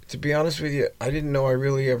 To be honest with you, I didn't know I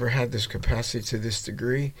really ever had this capacity to this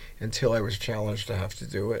degree until I was challenged to have to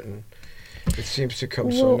do it, and it seems to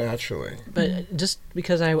come so naturally. But just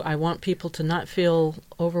because I want people to not feel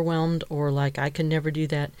overwhelmed or like I can never do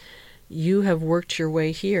that, you have worked your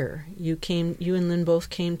way here. You and Lynn both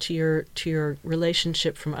came to your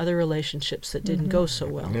relationship from other relationships that didn't go so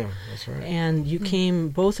well. Yeah, that's right. And you came,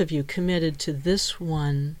 both of you, committed to this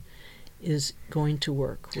one is going to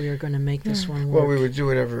work. We are going to make this one work. Well, we would do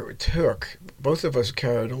whatever it took. Both of us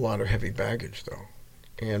carried a lot of heavy baggage, though.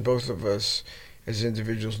 And both of us, as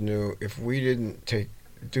individuals, knew if we didn't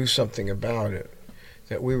do something about it,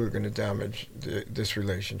 that we were going to damage this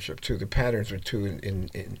relationship too. The patterns were too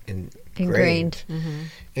ingrained.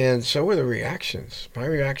 And so were the reactions. My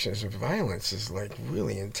reactions of violence is like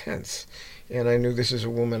really intense. And I knew this is a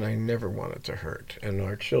woman I never wanted to hurt. And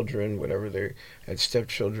our children, whenever they had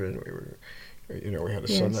stepchildren, we had a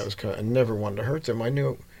son that was I never wanted to hurt them.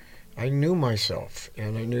 I knew myself,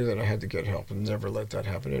 and I knew that I had to get help and never let that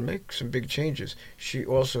happen and make some big changes. She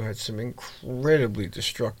also had some incredibly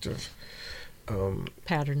destructive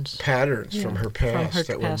patterns from her past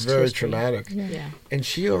that were very traumatic. And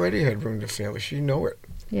she already had ruined a family. She knew it.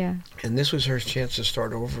 And this was her chance to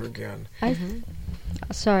start over again.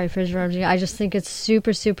 Sorry for interrupting. I just think it's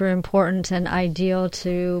super, super important and ideal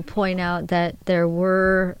to point out that there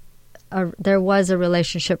was a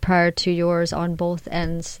relationship prior to yours on both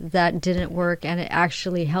ends that didn't work, and it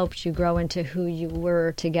actually helped you grow into who you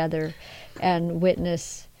were together, and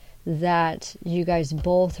witness that you guys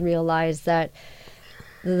both realized that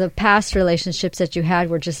the past relationships that you had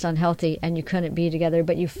were just unhealthy and you couldn't be together,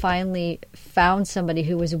 but you finally found somebody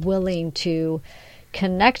who was willing to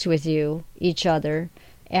connect with each other,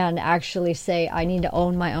 and actually say, I need to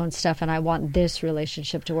own my own stuff and I want this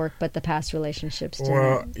relationship to work, but the past relationships didn't.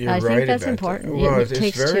 Well, you're I right think that's about important. That. Well, it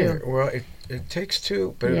takes two. Well, it takes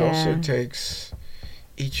two, but it also takes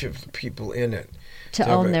each of the people in it to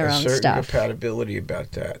own their own stuff. A certain compatibility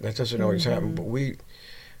about that. That doesn't always happen, but we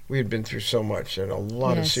had been through so much and a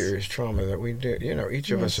lot of serious trauma that we did. Each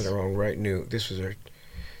of us in our own right knew this was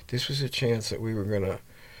a chance that we were going to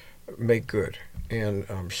make good. And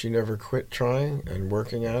she never quit trying and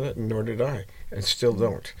working at it, and nor did I, and still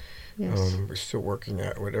don't. We're still working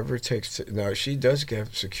at whatever it takes to. Now she does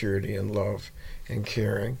give security and love and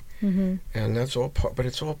caring, and that's all. But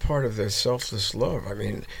it's all part of the selfless love. I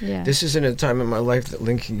mean, this isn't a time in my life that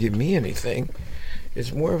Lynn can give me anything.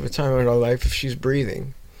 It's more of a time in our life if she's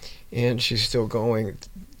breathing, and she's still going.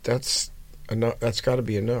 That's enough. That's got to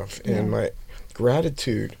be enough. And my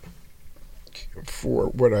gratitude for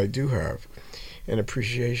what I do have and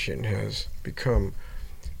appreciation has become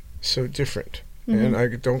so different. And I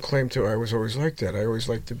don't claim to. I was always like that. I always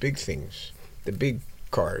liked the big things, the big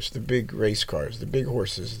cars, the big race cars, the big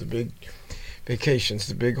horses, the big vacations,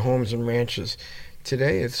 the big homes and ranches.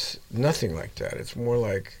 Today, it's nothing like that. It's more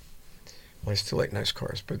like, well, I still like nice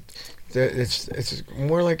cars, but it's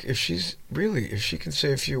more like if she can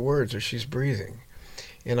say a few words or she's breathing,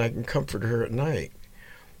 and I can comfort her at night,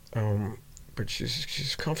 but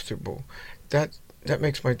she's comfortable. That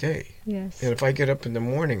makes my day. Yes. And if I get up in the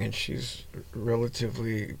morning and she's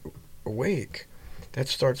relatively awake, that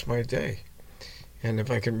starts my day. And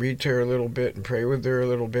if I can read to her a little bit and pray with her a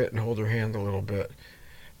little bit and hold her hand a little bit,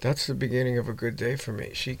 that's the beginning of a good day for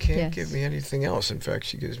me. She can't give me anything else. In fact,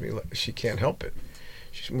 she can't help it.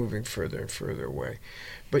 She's moving further and further away.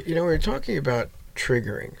 But, we're talking about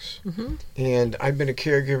triggerings. And I've been a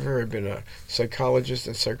caregiver. I've been a psychologist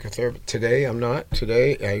and psychotherapist. Today, I'm not.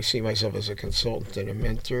 Today, I see myself as a consultant and a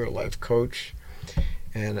mentor, a life coach,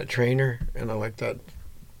 and a trainer. And I like that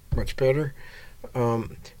much better.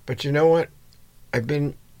 But you know what? I've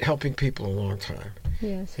been helping people a long time.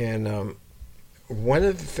 Yes. And one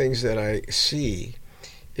of the things that I see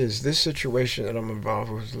is this situation that I'm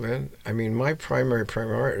involved with, Lynn. I mean, my primary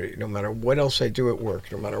priority, no matter what else I do at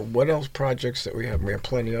work, no matter what else projects that we have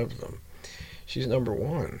plenty of them, she's number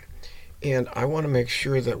one. And I want to make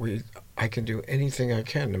sure that I can do anything I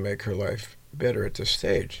can to make her life better at this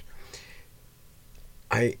stage.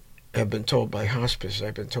 I have been told by hospice,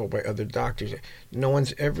 I've been told by other doctors, no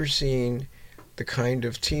one's ever seen the kind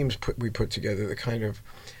of teams we put together, the kind of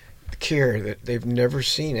care that they've never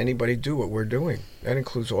seen anybody do what we're doing. That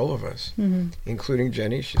includes all of us, including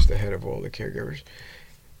Jenny. She's the head of all the caregivers.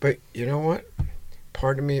 But you know what?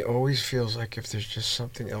 Part of me always feels like if there's just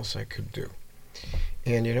something else I could do.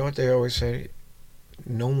 And you know what they always say?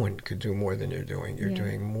 No one could do more than you're doing. You're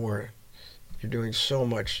doing more. You're doing so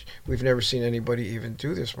much. We've never seen anybody even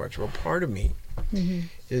do this much. Well, part of me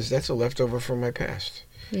is that's a leftover from my past.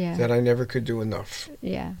 Yeah. That I never could do enough.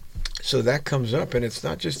 Yeah. So that comes up, and it's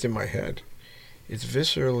not just in my head. It's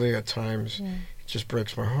viscerally at times. Yeah. It just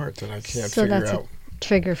breaks my heart that I can't figure out. So that's a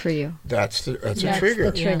trigger for you. That's a trigger. That's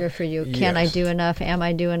the trigger for you. Can I do enough? Am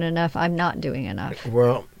I doing enough? I'm not doing enough.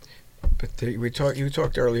 Well, but you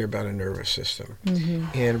talked earlier about a nervous system.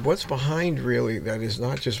 And what's behind really that is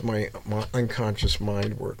not just my unconscious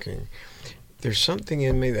mind working. There's something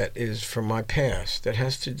in me that is from my past that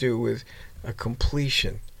has to do with a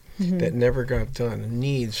completion that never got done,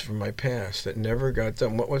 needs from my past that never got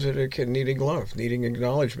done. What was it a kid needing? Love, needing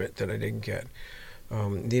acknowledgement that I didn't get,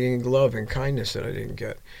 needing love and kindness that I didn't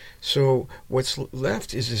get. So what's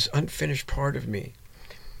left is this unfinished part of me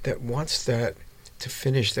that wants that to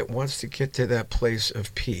finish, that wants to get to that place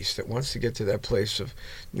of peace, that wants to get to that place of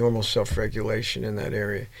normal self-regulation in that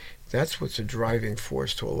area. That's what's a driving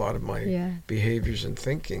force to a lot of my behaviors and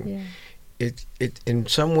thinking. Yeah. It in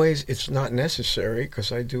some ways it's not necessary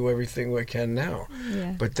because I do everything I can now.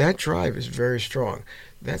 Yeah. But that drive is very strong.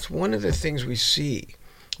 That's one of the things we see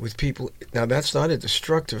with people. Now that's not a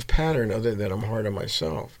destructive pattern other than I'm hard on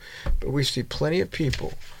myself. But we see plenty of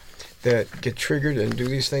people that get triggered and do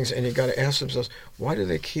these things, and you got to ask themselves, why do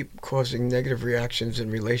they keep causing negative reactions in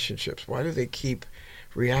relationships? Why do they keep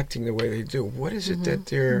reacting the way they do? What is it that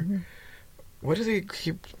they're what do they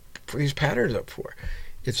keep these patterns up for?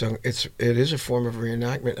 It is a form of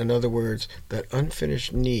reenactment. In other words, that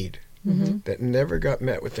unfinished need that never got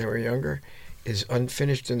met when they were younger is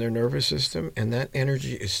unfinished in their nervous system, and that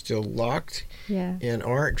energy is still locked. Yeah. And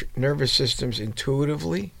our nervous systems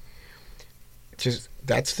intuitively,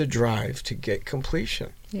 that's the drive to get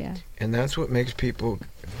completion. Yeah. And that's what makes people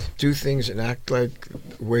do things and act like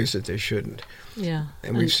ways that they shouldn't. Yeah.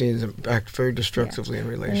 And we've seen them act very destructively in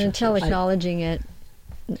relationships. And until acknowledging it,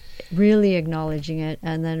 really acknowledging it,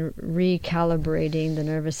 and then recalibrating the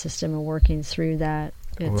nervous system and working through that,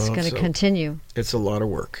 it's going to continue. It's a lot of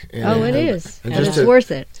work. And, it is. And it's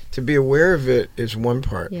worth it. To be aware of it is one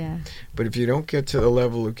part. Yeah. But if you don't get to the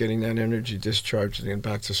level of getting that energy discharged and then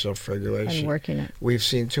back to self-regulation, and working it. We've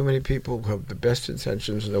seen too many people who have the best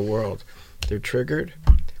intentions in the world. They're triggered,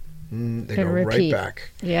 they go right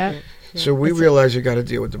back. Yeah. So we realize you got to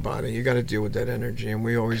deal with the body. You got to deal with that energy, and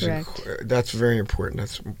we always that's very important.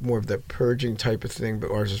 That's more of that purging type of thing,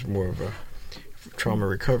 but ours is more of a trauma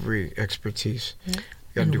recovery expertise. Yeah.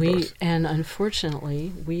 And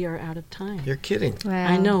unfortunately, we are out of time. You're kidding. Wow.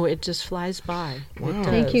 I know, it just flies by. Wow.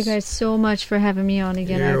 Thank you guys so much for having me on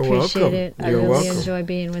again. You're I appreciate welcome. it. You're I really welcome. enjoy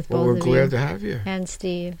being with both of you. We're glad to have you. And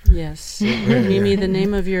Steve. Yes. Mimi, the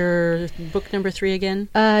name of your book number 3 again?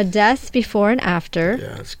 Death Before and After.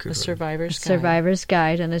 Yeah, that's good. The Survivor's Guide. Survivor's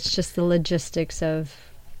Guide, and it's just the logistics of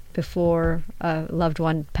before a loved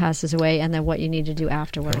one passes away, and then what you need to do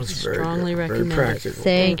afterwards. That was very Strongly good. recommend Very it. practical.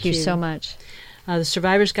 Thank you so much. The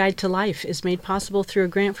Survivor's Guide to Life is made possible through a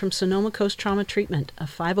grant from Sonoma Coast Trauma Treatment, a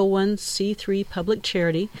 501c3 public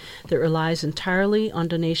charity that relies entirely on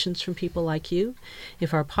donations from people like you.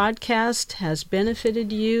 If our podcast has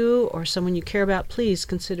benefited you or someone you care about, please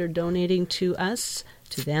consider donating to us,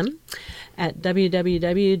 to them, at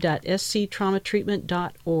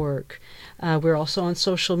www.sctraumatreatment.org. We're also on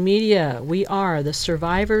social media. We are the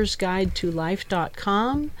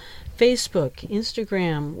survivorsguidetolife.com, Facebook,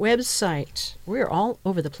 Instagram, website. We're all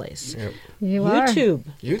over the place. Yep. You YouTube.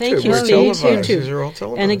 YouTube. Thank you, We're Steve. televised. These are all YouTube.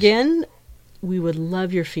 televised. And again, we would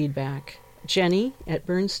love your feedback. Jenny at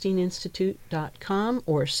BernsteinInstitute.com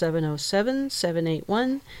or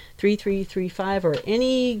 707-781-3335 or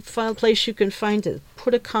any place you can find it.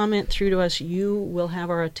 Put a comment through to us. You will have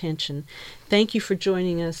our attention. Thank you for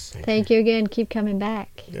joining us. Thank you again. Keep coming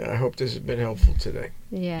back. Yeah, I hope this has been helpful today.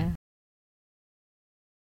 Yeah.